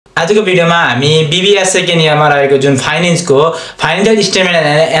आजको भिडियोमा हामी BBS सेकेन्ड इयरमा रहेको जुन फाइनान्शियल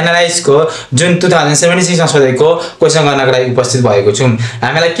स्टेटमेन्ट एनालाइसिस को जुन 2076 मा सोधेको क्वेशन गर्नको लागि उपस्थित भएको छौं।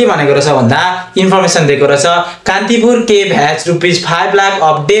 हामीलाई के भनेको रहेछ भन्दा इन्फर्मेसन दिएको रहेछ Kantipur cave has ₹5 lakh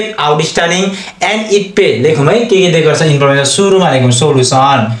of death outstanding and it pay लेखौं है के दिएको रहेछ इन्फर्मेसन सुरुमा लेखौं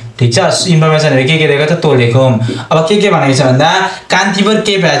सोलुसन ठीक छ इन्फर्मेसन के दिएको छ तो लेखौं। अब के भनेको छ भन्दा Kantipur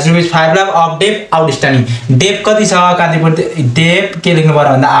cave has ₹5 lakh of death outstanding date कति छ कान्तिपुर डेट के लेख्नु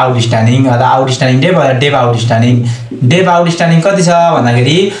पर्यो भन्दा आउटस्ट्यान्डिङ अथवा आउटस्ट्यान्डिङ डेट आउटस्ट्यान्डिङ कति छ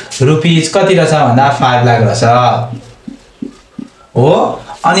भन्दाखेरि रुपीस कति रहेछ भन्दा 5 लाख रहेछ हो।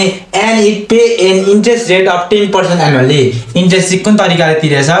 अनि and it pay an interest rate of 10% annually interest चाहिँ कुन तरिकाले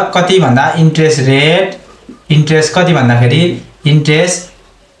तिरेछ कति भन्दा इन्ट्रेस्ट कति भन्दाखेरि इन्ट्रेस्ट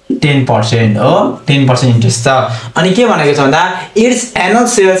 10% हो 10% इन्ट्रेस्ट छ। अनि के भनेको छ भन्दा it's annual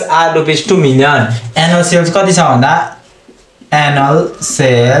sales are ₹2 million annual sales कति छ भन्दा एनुअल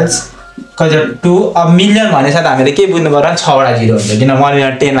सेल्स कति 2 अब मिलियन भने साथ हामीले के बुझ्नु पर्यो 6 वटा जिरो हुन्छ किन मैले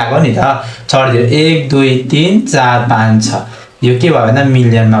यहाँ 10 लाख हो नि त 6 जिरो 1 2 3 4 5 6 यो के भयो भन्दा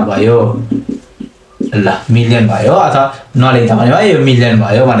मिलियनमा भयो ल मिलियन भयो अथवा नलेख्दा भने भयो यो मिलियन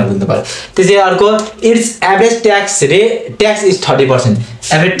भयो भनेर बुझ्नु पर्यो। त्यसै अर्को it's average tax is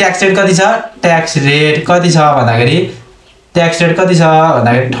 30% average tax rate कति छ ट्याक्स रेट कति छ भन्दाखेरि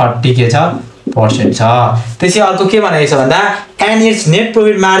 30 के छ % छ। त्यसै अर्को के भनेको छ भन्दा and it's net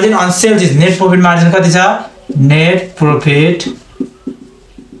profit margin on sales is net profit margin कति छ नेट प्रॉफिट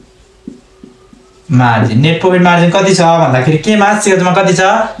मार्जिन कति छ भन्दाखेरि केमा सेल्समा कति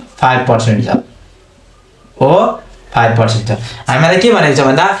छ 5% छ हो 5% छ। हामीलाई के भनेको छ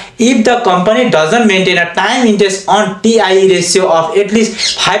भन्दा if the company doesn't maintain a time interest on TIE ratio of at least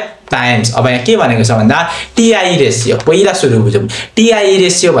 5 times. अब यहाँ के भनेको छ भन्दा TIE रेशियो पहिला सुरु बुझौं TIE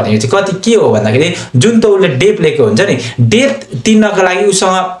रेशियो भनेको चाहिँ कति के हो भन्दाखेरि जुन त उले डेट लेको हुन्छ नि डेट तिर्नको लागि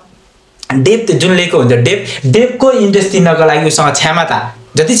उसँग डेट जुन लेको हुन्छ डेटको इन्ट्रेस्ट तिर्नको लागि उसँग क्षमता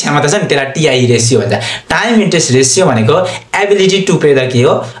जति क्षमता छ नि त्यसलाई TIE रेशियो भन्छ। टाइम इन्ट्रेस्ट रेशियो भनेको एबिलिटी टु पे द के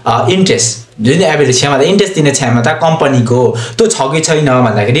हो इन्ट्रेस्ट जुन एबिलिटी क्षमता इन्ट्रेस्ट दिने क्षमता कम्पनीको त्यो छ कि छैन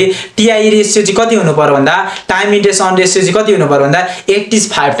भन्दाखेरि TIE रेशियो चाहिँ कति हुनु पर्यो भन्दा टाइम इन्ट्रेस्ट अन रेशियो चाहिँ कति हुनु पर्यो भन्दा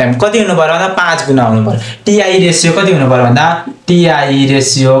 85 टाइम कति हुनु पर्यो भन्दा 5 गुना हुनु पर्यो। TIE रेशियो कति हुनु पर्यो भन्दा TIE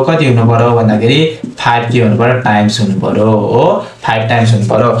रेशियो कति हुनु पर्यो भन्दाखेरि 5 के हुनु पर्यो टाइम्स हुनु पर्यो हो 5 टाइम्स हुनु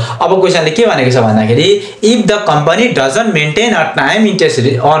पर्यो। अब क्वेशनले के भनेको छ भन्दाखेरि if the company doesn't maintain a time interest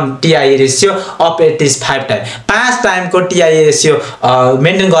on TIE ratio of at least 5 time 5 टाइमको TIE रेशियो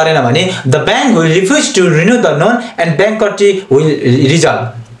मेन्टेन गरेन भने the bank will refuse to renew the loan and bankruptcy will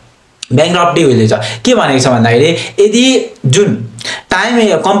result के भनेको छ भन्दाखेरि यदि जुन टाइम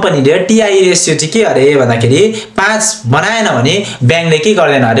कम्पनीले TIE रेशियो चाहिँ के अरे भन्दाखेरि 5 बनाएन भने बैंकले के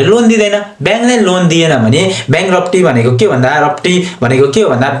गर्दैन अरे लोन दिदैन बैंकले लोन दिएन भने बैंक्रप्टी भनेको के भन्दा रप्टी भनेको के हो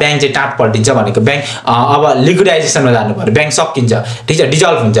भन्दा बैंक चाहिँ टाप पल्टिन्छ भनेको बैंक अब लिक्विडाइजेसनमा जानु पर्यो बैंक सकिन्छ ठीक छ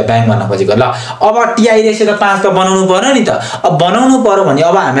डिजल्भ हुन्छ बैंक भन्न खोजेको ल। अब TIE रेशियो त 5 त बनाउनु पर्यो नि त अब बनाउनु पर्यो भने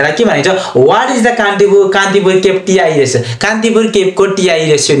अब हामीलाई के भनेको छ what is the Kantipur cave TIE ratio Kantipur केभको TIE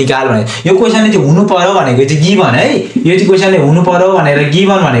ratio निकाल भने यो क्वेशनले चाहिँ हुनु पर्यो भनेको चाहिँ गिभन है यो चाहिँ क्वेशनले हुनु पर्यो भनेर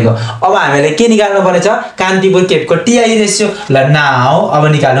गिभन भनेको अब हामीले के निकाल्नु पर्छ कान्तिपुर केभको TIE रेशियो ल नाउ अब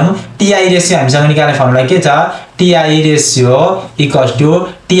निकालौं TIE रेशियो हामीसँग निकाल्ने फर्मुला के छ TIE ratio equals to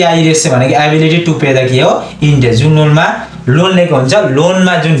TIE ratio भनेको एबिलिटी टु पे द के हो इन्ट्रेस्ट जुन लोन लिएको हुन्छ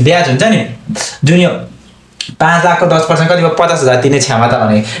लोनमा जुन ब्याज हुन्छ नि जुन यो 5 लाखको 10% कति भयो 50,000 तिर्ने क्षमता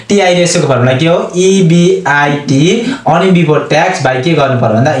भने TIE रेशियोको फर्मुला के हो EBIT earning before tax by के गर्नु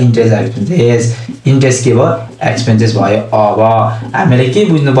पर्यो भन्दा इन्ट्रेस्ट के भयो एक्सपेन्सेस भयो। अब हामीले के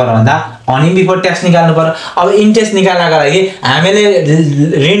बुझ्नु पर्यो भन्दा अर्निङ बिफोर ट्याक्स निकाल्नु पर्यो। अब इन्ट्रेस्ट निकाल्नको लागि हामीले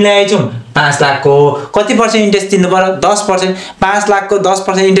ऋण ल्याएछौं 5 लाखको कति पर्सेन्ट इन्ट्रेस्ट तिर्नु पर्यो 10% 5 लाखको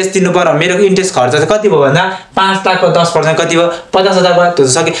 10% इन्ट्रेस्ट तिर्नु पर्यो मेरो इन्ट्रेस्ट खर्च चाहिँ कति भयो भन्दा 5 लाखको 10% कति भयो 50,000 भयो त्यो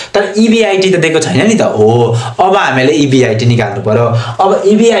सक्यो तर EBIT त दिएको छैन नि त हो। अब हामीले EBIT निकाल्नु पर्यो। अब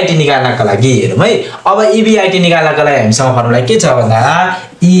EBIT निकाल्नको लागि हेरौँ है अब EBIT निकाल्नको लागि हामीसँग फर्मुला के छ भन्दा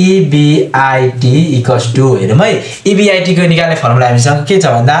EBIT इक्वल्स टु हेरौँ है EBIT को निकाल्ने फर्मुला हामीसँग के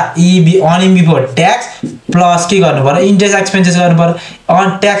छ भन्दा अर्निङ बिफोर ट्याक्स प्लस के गर्नु पर्यो इन्ट्रेस्ट एक्सपेन्सेस गर्नु पर्यो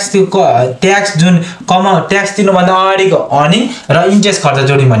अन ट्याक्स जुन ट्याक्स तिर्नु भन्दा अगाडिको अर्निङ र इन्ट्रेस्ट खर्च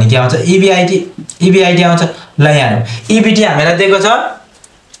जोड्यौं भने के आउँछ EBIT आउँछ ल यहाँ EBT हामीलाई दिएको छ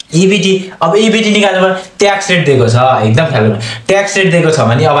अब EBT निकाल्नु पर्यो ट्याक्स रेट दिएको छ एकदम ख्याल गर्नु ट्याक्स रेट दिएको छ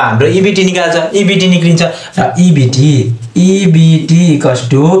भने अब हाम्रो EBT निकाल्छ EBT निक्लिन्छ र EBT इक्वल्स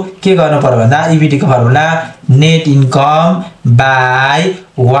टु के गर्नु पर्यो भन्दा EBT को formula net income by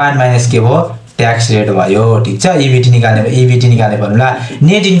 1 minus के भयो ट्याक्स रेट भयो ठीक छ ईबीटी निकाल्ने फर्मुला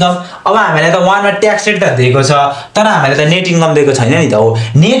नेट इन्कम अब हामीलाई त 1 मा ट्याक्स रेट त दिएको छ तर हामीलाई त नेट इन्कम दिएको छैन नि त हो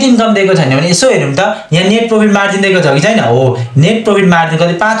नेट इन्कम दिएको छैन भने यसो हेरौँ त यहाँ नेट प्रॉफिट मार्जिन दिएको छ कि छैन हो नेट प्रॉफिट मार्जिन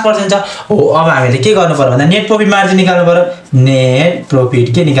कति 5% छ हो अब हामीले के गर्नु पर्यो भन्दा नेट प्रॉफिट मार्जिन निकाल्नु पर्यो नेट प्रॉफिट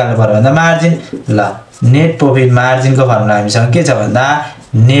के निकाल्नु पर्यो भन्दा मार्जिन ल नेट प्रॉफिट मार्जिन को फर्मुला हामीसँग के छ भन्दा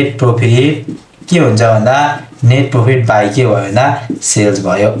नेट प्रॉफिट के हुन्छ भन्दा नेट प्रॉफिट बाइ के भयो भन्दा सेल्स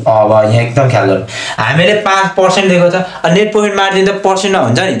भयो अब यहाँ एकदम ख्याल गर्नु हामीले 5% दिएको छ नेट प्रॉफिट मार्जिन त पर्सेन्टमा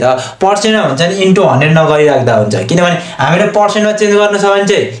हुन्छ नि त पर्सेन्टमा हुन्छ नि इन्टु 100 नगरिराख्दा हुन्छ किनभने हामीले पर्सेन्टमा चेन्ज गर्नु छ भने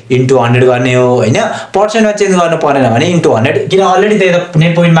चाहिँ इन्टु 100 गर्ने हो हैन पर्सेन्टमा चेन्ज गर्नु परेन भने इन्टु 100 किन अलरेडी त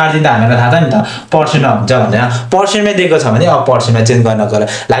नेट प्रॉफिट मार्जिन त हामीलाई थाहा छ नि त पर्सेन्टमा हुन्छ भनेर पर्सेन्टमा दिएको छ भने अब पर्सेन्टमा चेन्ज गर्नको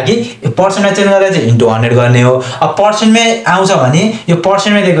लागि पर्सेन्टमा चेन्ज गर्दा चाहिँ इन्टु 100 गर्ने हो अब पर्सेन्टमै आउँछ भने यो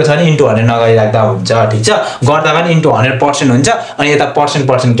पर्सेन्टमै दिएको छ भने इन्टु 100 नगरिराख्दा हुन्छ ठीक छ गर्दा पनि इन्टु 100% हुन्छ अनि यता पर्सेन्ट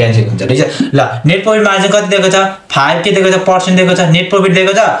क्यान्सल हुन्छ ठीक छ ल नेट प्रॉफिट मार्जिन कति दिएको छ 5 के दिएको छ पर्सेन्ट दिएको छ नेट प्रॉफिट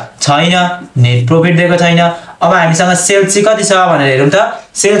दिएको छ छैन नेट प्रॉफिट दिएको छैन अब हामीसँग सेल्स चाहिँ कति छ भनेर हेरौँ त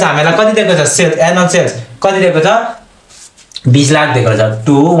सेल्स हामीलाई कति दिएको छ सेल्स एनुअल सेल्स कति दिएको छ 20 लाख दिएको छ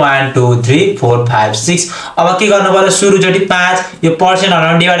 2 1 2 3 4 5 6 अब के गर्नु पर्यो सुरुचोटी 5 यो पर्सेन्ट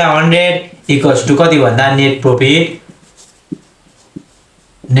हराउनु डिवाइड 100 इक्वल्स टु कति भन्दा नेट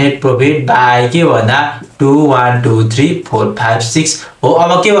प्रॉफिट बाइ के भन्दा 2 1 2 3 4 5 6 हो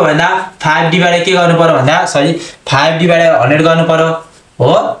अब के भयो भन्दा 5 डिवाइड के गर्नु पर्यो भन्दा सरी 5 डिवाइड 100 गर्नु पर्यो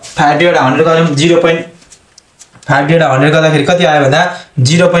हो 5 डिवाइड 100 गर्नु 0.5 डिवाइड 100 गर्दाखेरि कति आयो भन्दा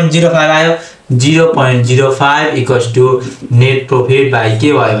 0.05 आयो 0.05 equals to net profit by के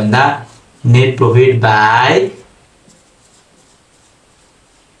भयो भन्दा नेट प्रॉफिट बाइ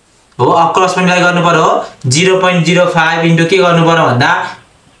हो अब क्रस मल्टिप्लाई गर्नु पर्यो 0.05 इन्टु के गर्नु पर्यो भन्दा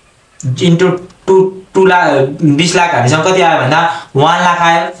इन्टु 2 लाख 20 लाख हामीसँग कति आयो भन्दा 1 लाख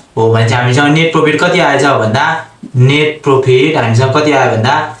आयो हो भने चाहिँ हामीसँग नेट प्रॉफिट कति आएछ भन्दा नेट प्रॉफिट हामीसँग कति आयो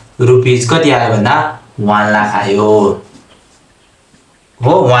भन्दा रुपीस कति आयो भन्दा 1 लाख आयो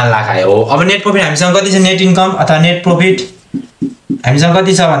हो 1 लाख आयो हो अब नेट प्रॉफिट हामीसँग कति छ नेट इन्कम अथवा नेट प्रॉफिट हामीसँग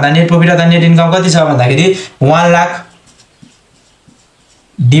कति छ भन्दा नेट प्रॉफिट अथवा नेट इन्कम कति छ भन्दाखेरि 1 lakh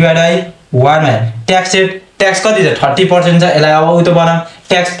divide by 1 tax rate tax कति छ 30% छ यसलाई अब उतो बनाऊ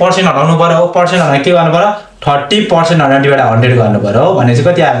ट्याक्स पर्सेन्ट हटाउनु पर्यो हो पर्सेन्ट हटाउन के गर्नु पर्यो 30% हटाउन डिवाइड 100 गर्नु पर्यो हो भने चाहिँ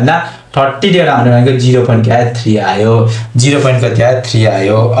कति आयो भन्दा 30 डिवाइड 100 भनेको 0.3 आयो 0.3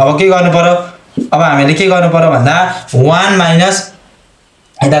 आयो अब के गर्नु पर्यो अब हामीले के गर्नु पर्यो भन्दा 1 माइनस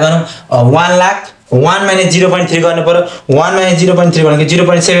यता गर्नु 1 लाख 1 माइनस 0.3 गर्नु पर्यो 1 माइनस 0.3 भनेको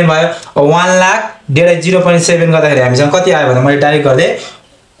 0.7 भयो 1 लाख डिवाइड 0.7 गर्दाखेरि हामीसँग कति आयो भन्दा मैले डाइरेक्ट गर्दै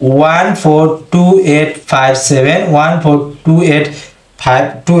 142857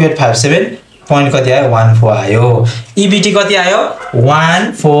 142857 पॉइंट कति आयो 14 आयो ईबीटी कति आयो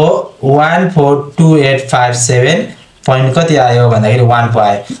 1414287 पॉइंट कति आयो भन्दाखेरि 14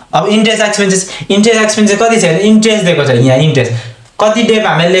 आयो अब इन्ट्रेस्ट एक्सपेन्सेस कति छ इन्ट्रेस्ट दिएको छ यहाँ इन्ट्रेस्ट कति डेप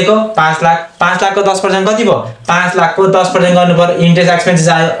हामीले लिएको 5 लाख 5 लाख को 10% कति भयो 5 लाख को 10% गर्नु पर्यो इन्ट्रेस्ट एक्सपेन्सेस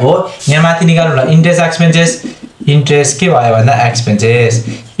आयो हो यहाँ माथि निकाल्नु ल इन्ट्रेस्ट एक्सपेन्सेस इन्ट्रेस्ट के भयो भन्दा एक्सपेन्सेस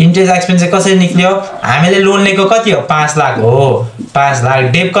इन्ट्रेस्ट एक्सपेन्सेस कसरी निक्ल्यो हामीले लोन लिएको कति हो 5 लाख हो 5 लाख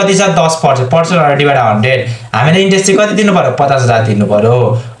डेप कति छ 10% डिवाइड 100 हामीले इन्ट्रेस्ट चाहिँ कति दिनु पर्यो 50000 दिनु पर्यो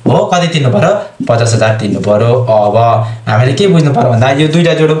हो कति दिनु पर्यो 50000 दिनु पर्यो अब हामीले के बुझ्नु पर्यो भन्दा यो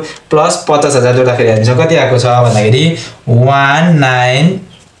दुईटा जोडौं प्लस 50000 जोड्दाखेरि हामीसँग कति आएको छ भन्दाखेरि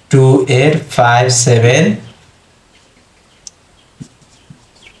 192857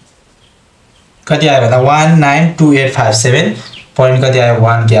 कति आयो भन्दा 192857 पॉइंट कति आयो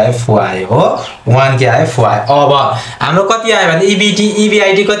 1 के आयो 4 आयो हो 1 के आयो 4 आयो अब हाम्रो कति आयो भन्दा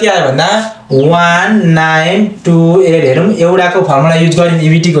EBIT कति आयो भन्दा 1928 हेरौं एउटाको फर्मुला युज गरिन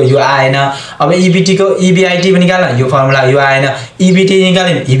EBT को यो आएन अब EBT को EBIT पनि निकाल्न यो फर्मुला यो आएन EBT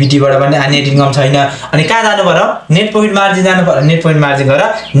निकाल्यौं EBT बाट पनि नेट इन्कम छैन अनि कहाँ जानु पर्यो नेट प्रॉफिट मार्जिन जानु पर्यो नेट प्रॉफिट मार्जिन गरेर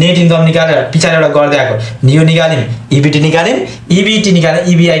नेट इन्कम निकालेर पिछाडी एउटा गर्दै आको यो निकाल्यौं EBT निकाल्यौं EBT निकाले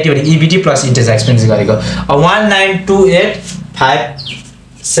EBIT भने EBT प्लस इन्ट्रेस्ट एक्सपेन्स गरेको अब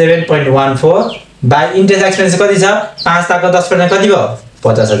 19285 बाइ इन्ट्रेस्ट एक्सपेन्स कति छ 5 लाख को 10% कति भयो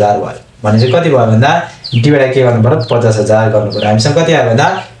 50000 भयो भने चाहिँ कति भयो भन्दा डिवाइड के गर्नु पर्यो 50000 गर्नु पर्यो हामीसँग कति आयो भन्दा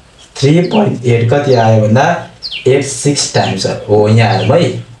 3.8 कति आयो भन्दा 86 टाइम्स हो यहाँ आयो भाइ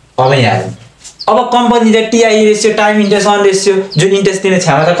अब यहाँ आयो अब कम्पनीले TI ratio time interest on ratio जुन इन्ट्रेस्ट दिने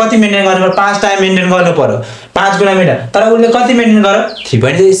क्षमता कति मेन्टेन गर्नु पर्यो 5 टाइम मेन्टेन गर्नु पर्यो 5 गुणा मेन्टेन तर उसले कति मेन्टेन गर्यो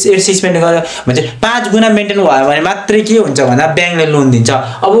 3.86 मेन्टेन गर्यो भने 5 गुणा मेन्टेन भयो भने मात्रै के हुन्छ भन्दा ब्याङ्कले लोन दिन्छ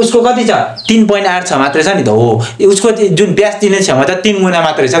अब उसको कति छ 3.8 छ मात्रै छ नि त हो उसको जुन ब्याज दिने क्षमता 3 गुणा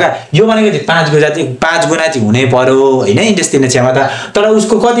मात्रै छ का यो भनेको चाहिँ 5 गुणा चाहिँ हुनै पर्यो हैन इन्ट्रेस्ट दिने क्षमता तर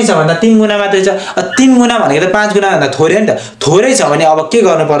उसको कति छ भन्दा 3 गुणा मात्रै छ 3 गुणा भनेको त 5 गुणा भन्दा थोरै नि त थोरै छ भने अब के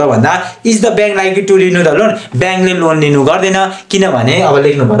गर्नु पर्यो भन्दा is the bank like to renew the loan ब्याङ्कले लोन लिनु गर्दैन किनभने अब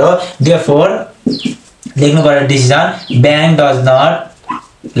लेख्नु पर्यो देयरफोर लेख्नु पर्यो decision bank does not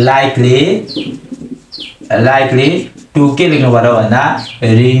likely to के लेख्नु पर्यो भन्दा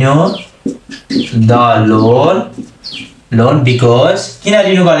रिन्यू द लोन बिकज किन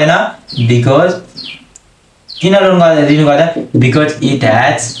रिन्यू गर्दैन बिकज किन लोन रिन्यू गर्दैन बिकज इट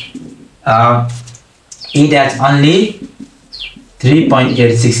हैज only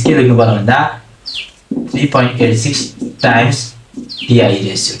 3.86 के लेख्नु पर्यो भन्दा 3.86 टाइम्स टीआई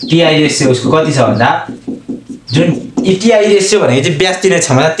रेशियो उसको कति छ भन्दा जुन टीआई रेशियो भनेको चाहिँ ब्याज दिने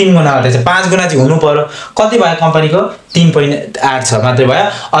क्षमता 3 गुणा मात्रै छ 5 गुणा चाहिँ हुनु पर्यो कति भयो कम्पनीको 3.8 छ मात्रै भयो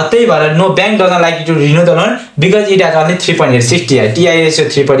त्यही भएर no bank does not like to renew the loan because it has only 3.86 TI ratio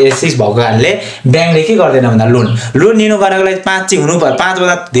 3.86 भएको कारणले ब्याङ्कले के गर्दैन भन्दा लोन लिनु गर्नको लागि 5 चाहिँ हुनु पर्यो 5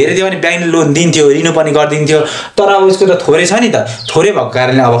 भन्दा धेरै थियो भने ब्याङ्कले लोन दिन्थ्यो रिन्यू पनि गरिदिन्थ्यो तर अब उसको त थोरै छ नि त थोरै भएको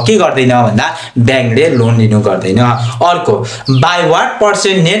कारणले अब के गर्दैन भन्दा ब्याङ्कले लोन लिनु गर्दैन अर्को by what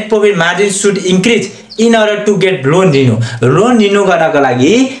percent net profit margin should increase in order to get loan renew गर्नको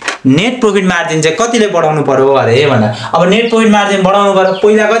लागि नेट प्रॉफिट मार्जिन चाहिँ कतिले बढाउनु पर्यो अरे भन्दा अब नेट प्रॉफिट मार्जिन बढाउनु पर्यो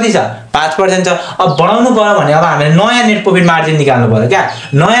पहिला कति छ 5% छ अब बढाउनु पर्यो भने अब हामीले नयाँ नेट प्रॉफिट मार्जिन निकाल्नु पर्यो क्या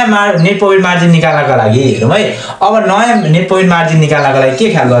नयाँ नेट प्रॉफिट मार्जिन निकाल्नको लागि हेरौँ है अब नयाँ नेट प्रॉफिट मार्जिन निकाल्नको लागि के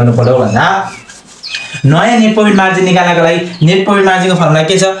ख्याल गर्नु पर्यो भन्दा नयाँ नेट प्रॉफिट मार्जिन निकाल्नको लागि नेट प्रॉफिट मार्जिनको फर्मुला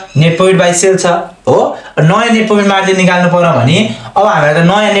के छ नेट प्रॉफिट बाइ सेल छ हो नयाँ नेट प्रॉफिट मार्जिन निकाल्नु पर्यो भने अब हामीलाई त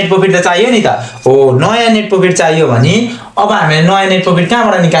नयाँ नेट प्रॉफिट त चाहियो नि त हो नयाँ नेट प्रॉफिट चाहियो भने अब हामीले नयाँ नेट प्रॉफिट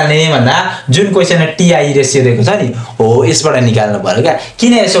कहाँबाट निकाल्ने भन्दा जुन क्वेशनमा टीआई रेशियो दिएको छ नि हो यसबाट निकाल्नु पर्यो क्या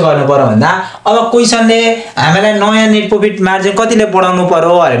किन यसो गर्नु पर्यो भन्दा अब क्वेशनले हामीलाई नयाँ नेट प्रॉफिट मार्जिन कतिले बढाउनु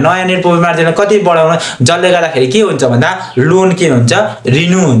पर्यो अरे नयाँ नेट प्रॉफिट मार्जिन कति बढाउनु जसले गर्दाखेरि के हुन्छ भन्दा लोन के हुन्छ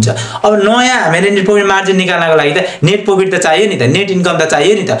रिन्यू हुन्छ अब नयाँ हामीले नेट प्रॉफिट मार्जिन निकाल्नको लागि त नेट प्रॉफिट त चाहियो नि त नेट इन्कम त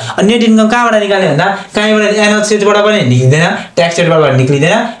चाहियो नि त नेट इन्कम कहाँबाट निकाल्ने भन्दा कहीँबाट एनुअल सेल्सबाट पनि निक्लिँदैन ट्याक्स रेटबाट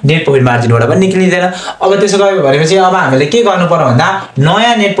निक्लिँदैन नेट प्रॉफिट मार्जिनबाट पनि निक्लिँदैन अब त्यसो गयो भनेपछि अब हामीले के गर्नु पर्यो भन्दा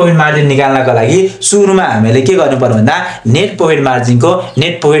नयाँ नेट प्रॉफिट मार्जिन निकाल्नको लागि सुरुमा हामीले के गर्नु पर्यो भन्दा net profit मार्जिनको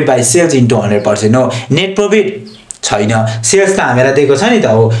net profit by sales into 100% हो नेट प्रॉफिट छैन सेल्स त हामीलाई दिएको छ नि त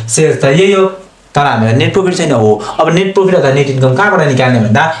हो सेल्स त यही हो तर हामीलाई नेट प्रॉफिट छैन हो अब नेट प्रॉफिट अथवा नेट इन्कम कहाँबाट निकाल्ने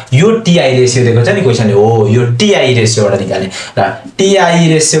भन्दा यो टीआई रेशियो दिएको छ नि क्वेशनले हो यो टीआई रेशियोबाट निकाल्ने र टीआई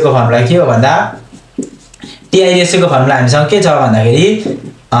रेशियोको फर्मुला के हो भन्दा टीआई रेशियोको फर्मुला हामीसँग के छ भन्दाखेरि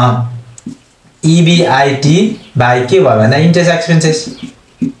EBIT बाइ के भयो भन्दा इन्ट्रेस्ट एक्सपेन्सेस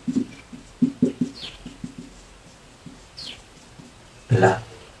ल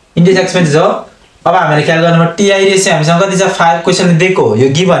इन्ट्रेस्ट एक्सपेन्सेस हो अब हामीले ख्याल गर्नुपर्छ टीआई रेशियो हामीसँग कति छ 5 क्वेशनले दिएको हो यो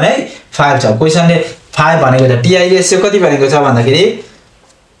गिभन है 5 छ क्वेशनले 5 भनेको छ टीआई रेशियो कति भनेको छ भन्दाखेरि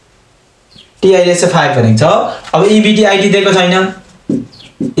टीआई रेशियो 5 भनेको छ अब EBIT दिएको छैन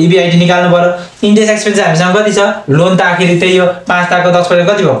EBIT निकाल्नु पर्यो इन्ट्रेस्ट एक्सपेन्सेस हामीसँग कति छ लोन त आखिर त्यही हो 5 ताको 10%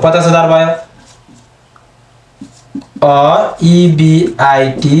 कति भयो 50,000 भयो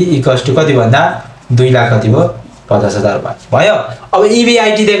EBIT इक्वल्स टु कति भन्दा 2 लाख कति भयो 50,000 भयो अब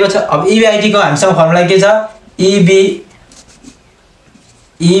EBIT दिएको छ अब EBIT को हामीसँग फर्मुला के छ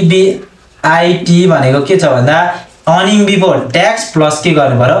EBIT भनेको के छ भन्दा अर्निङ बिफोर ट्याक्स प्लस के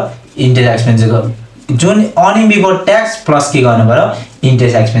गर्नु पर्यो इन्ट्रेस्ट एक्सपेन्सेसको जुन अर्निङ बिफोर ट्याक्स प्लस के गर्नु पर्यो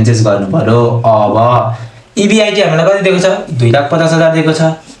इन्ट्रेस्ट एक्सपेन्सेस गर्नु पर्यो अब EBIT हामीलाई कति दिएको छ 2,50,000 दिएको छ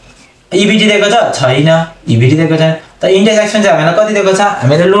EBT दिएको छ छैन EBT दिएको छैन त इन्ट्रेस्ट एक्सपेन्सेस हामीलाई कति दिएको छ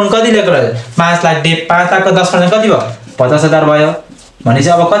हामीले लोन कति लिएको छ 5 लाख दे 5 लाखको 10% कति भयो 50,000 भयो भनेपछि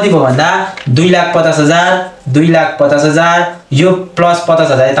अब कति भयो भन्दा 2,50,000 यो प्लस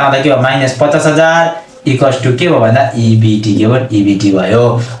 50,000 यता आउँदा के भयो माइनस 50,000 इक्वल्स टु के भयो भन्दा EBT के भयो EBT भयो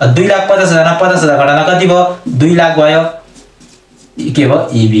 2,50,000 मा 50,000 घटाउँदा कति भयो 2 लाख भयो के भयो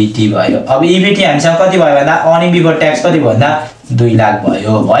EBT भयो अब EBT हामीसँग कति भयो भन्दा अर्निङ बिफोर ट्याक्स कति भयो भन्दा 2 लाख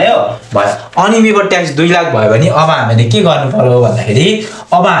भयो अर्निङ बिफोर ट्याक्स 2 लाख भयो भने अब हामीले के गर्नु पर्यो भन्दाखेरि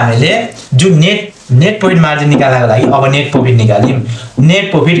अब हामीले जुन नेट प्रॉफिट मार्जिन निकाल्नको लागि अब नेट प्रॉफिट निकाल्यौं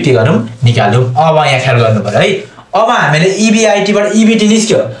नेट प्रॉफिट के गरौँ निकाल्यौं अब यहाँ ख्याल गर्नु पर्यो है अब हामीले EBIT बाट EBT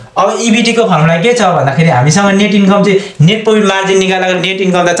निस्क्यो अब EBT को फर्मुला के छ भन्दाखेरि हामीसँग नेट इन्कम चाहिँ नेट प्रॉफिट मार्जिन निकाल्नको नेट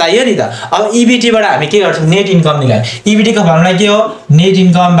इन्कम त चाहियो नि त अब EBT बाट हामी के गर्छौं नेट इन्कम निकाल्छौं EBT को फर्मुला के हो नेट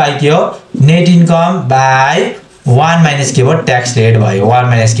इन्कम बाइ के हो नेट इन्कम बाई 1 माइनस के भयो ट्याक्स रेट भयो 1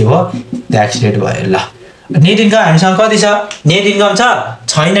 माइनस के भयो ट्याक्स रेट भयो ल नेट इन्कम हामीसँग कति छ नेट इन्कम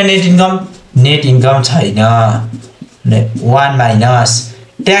छैन नेट इन्कम छैन 1 माइनस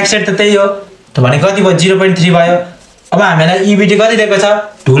ट्याक्स रेट त त्यही हो त भने कति भयो 0.3 भयो अब हामीलाई ईबीटी कति दिएको छ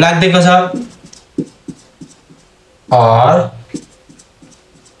 2 लाख दिएको छ और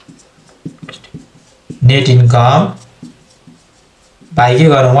नेट इन्कम बाई के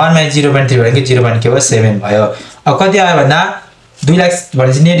गरौँ 1 माइनस 0.3 भनेको 0.7 भयो अब कति आयो भन्दा 2 लाख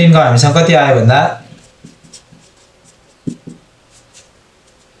भनेपछि नेट इन्कम हामीसँग कति आयो भन्दा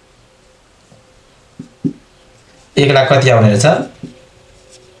 1 लाख कति आउने रहेछ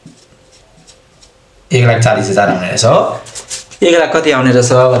 1,40,000 आउने रहेछ हो 1 लाख कति आउने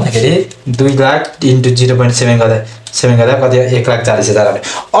रहेछ भन्दाखेरि 2 लाख इन्टु 0.7 गर्दा कति 1,40,000 आउने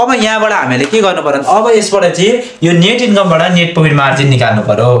अब यहाँबाट हामीले के गर्नु पर्यो अब यसबाट चाहिँ यो नेट इन्कमबाट नेट प्रॉफिट मार्जिन निकाल्नु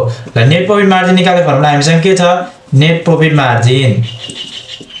पर्यो ल नेट प्रॉफिट मार्जिन निकाल्ने फर्मुला हामीसँग के छ नेट प्रॉफिट मार्जिन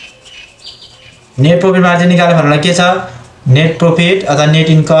निकाल्ने फर्मुला के छ नेट प्रॉफिट अथवा net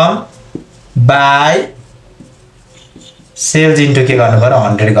income by sales into के गर्नु पर्यो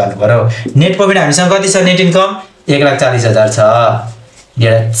 100 गर्नु पर्यो नेट प्रॉफिट हामीसँग कति छ नेट इन्कम 1,40,000 छ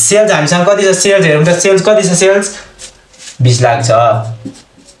सेल्स हामीसँग कति छ सेल्स हेरौँ त सेल्स कति छ सेल्स 20 लाख छ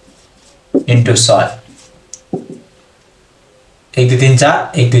इन्टु 100 1 2 3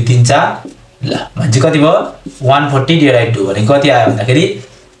 4 1 2 3 4 ल भन्छ कति भयो 140 डिवाइड 2 भने कति आयो भन्दाखेरि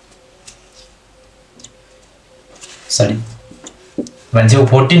सरी भन्छ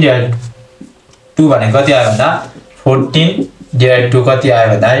 14 डिवाइड 2 भने कति आयो भन्दा 14 डिवाइड 2 कति आयो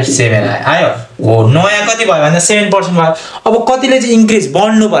भन्दा 7 आयो हो नयाँ कति भयो भन्दा 7% भयो अब कतिले चाहिँ इन्क्रिज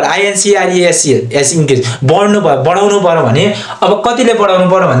बढ्नु पर्यो आइएनसीआरएस इन्क्रिज बढ्नु पर्यो बढाउनु पर्यो भने अब कतिले बढाउनु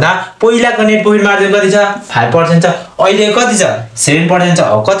पर्यो भन्दा पहिलाको नेट प्रॉफिट मार्जिन कति छ 5% छ अहिले कति छ 7% छ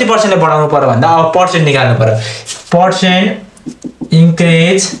अब कति पर्सेन्टले बढाउनु पर्यो भन्दा अब पर्सेन्ट निकाल्नु पर्यो percent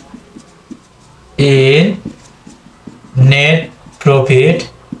increase in net profit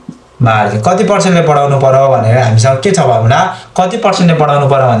margin कति पर्सेन्टले बढाउनु पर्यो भनेर हामीसँग के छ फर्मुला कति पर्सेन्टले बढाउनु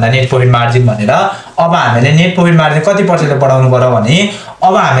पर्यो भन्दा नेट प्रॉफिट मार्जिन भनेर अब हामीले नेट प्रॉफिट मार्जिन कति पर्सेन्टले बढाउनु पर्यो भने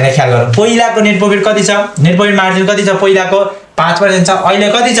अब हामीले ख्याल गरौँ पहिलाको नेट प्रॉफिट कति छ नेट प्रॉफिट मार्जिन कति छ पहिलाको 5% छ अहिले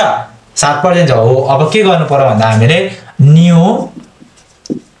कति छ 7% छ हो अब के गर्नु पर्यो भन्दा हामीले new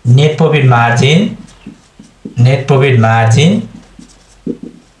net profit margin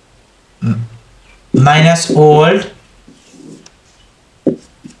minus old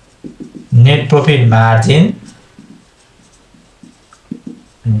net profit margin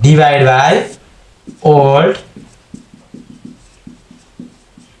divided by old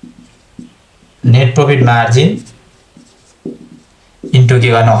net profit margin into के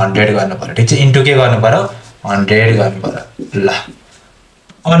गर्नु 100 गर्नु पर्यो ठीक छ into के गर्नु पर्यो 100 गर्नु पर्यो ल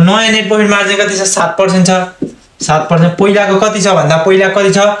अब नयाँ नेट प्रॉफिट मार्जिन कति छ 7% छ 7% पहिलाको कति छ भन्दा पहिला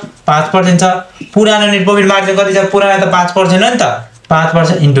कति छ 5% छ पुरानो नेट प्रॉफिट मार्जिन कति छ पुरानो त 5% हो नि त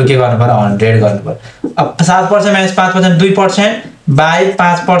 5% इन्टु के गर्नु पर्यो 100 गर्नु पर्यो अब 7% माइनस 5% 2% बाई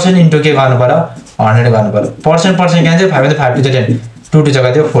 5% इन्टु के गर्नु पर्यो 100 गर्नु पर्यो पर्सेन्ट क्यान्सल 5 5 टु 10 2 2 जग्गा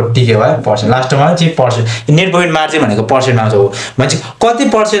थियो 40 के भयो पर्सेन्ट लास्टमा चाहिँ पर्सेन्ट नेट प्रॉफिट मार्जिन भनेको पर्सेन्टमा आउँछ हो मान्छे कति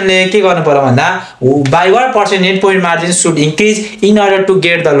पर्सेन्टले के गर्नु पर्यो भन्दा by 1% net profit margin should increase in order to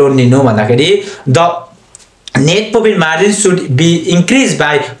get the loan लिनु भन्दाखेरि the net profit margin should be increase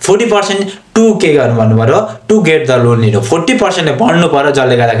by 40% to के गर्नु भन्नु पर्यो टु गेट द लोन लिनु 40% ले बढ्नु पर्यो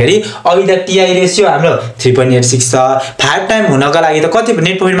जसले गर्दाखेरि अघि त टीआई रेशियो हाम्रो 3.86 छ 5 टाइम हुनको लागि त कति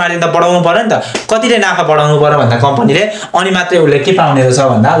नेट प्रॉफिट मार्जिन त बढाउनु पर्यो नि त कतिले नाफा बढाउनु पर्यो भन्दा कम्पनीले अनि मात्रै उसले के पाउने रहेछ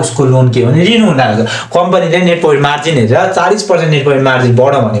भन्दा उसको लोन के भने रिन्यू हुँदा रहेछ कम्पनीले नेट प्रॉफिट मार्जिन हेरेर 40% नेट प्रॉफिट मार्जिन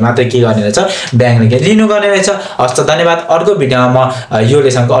बढ्यो भने मात्रै के गर्ने रहेछ ब्याङ्कले के रिन्यू गर्ने रहेछ हस्त धन्यवाद अर्को भिडियोमा म यो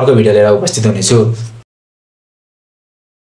लेसनको अर्को भिडियो लिएर उपस्थित हुनेछु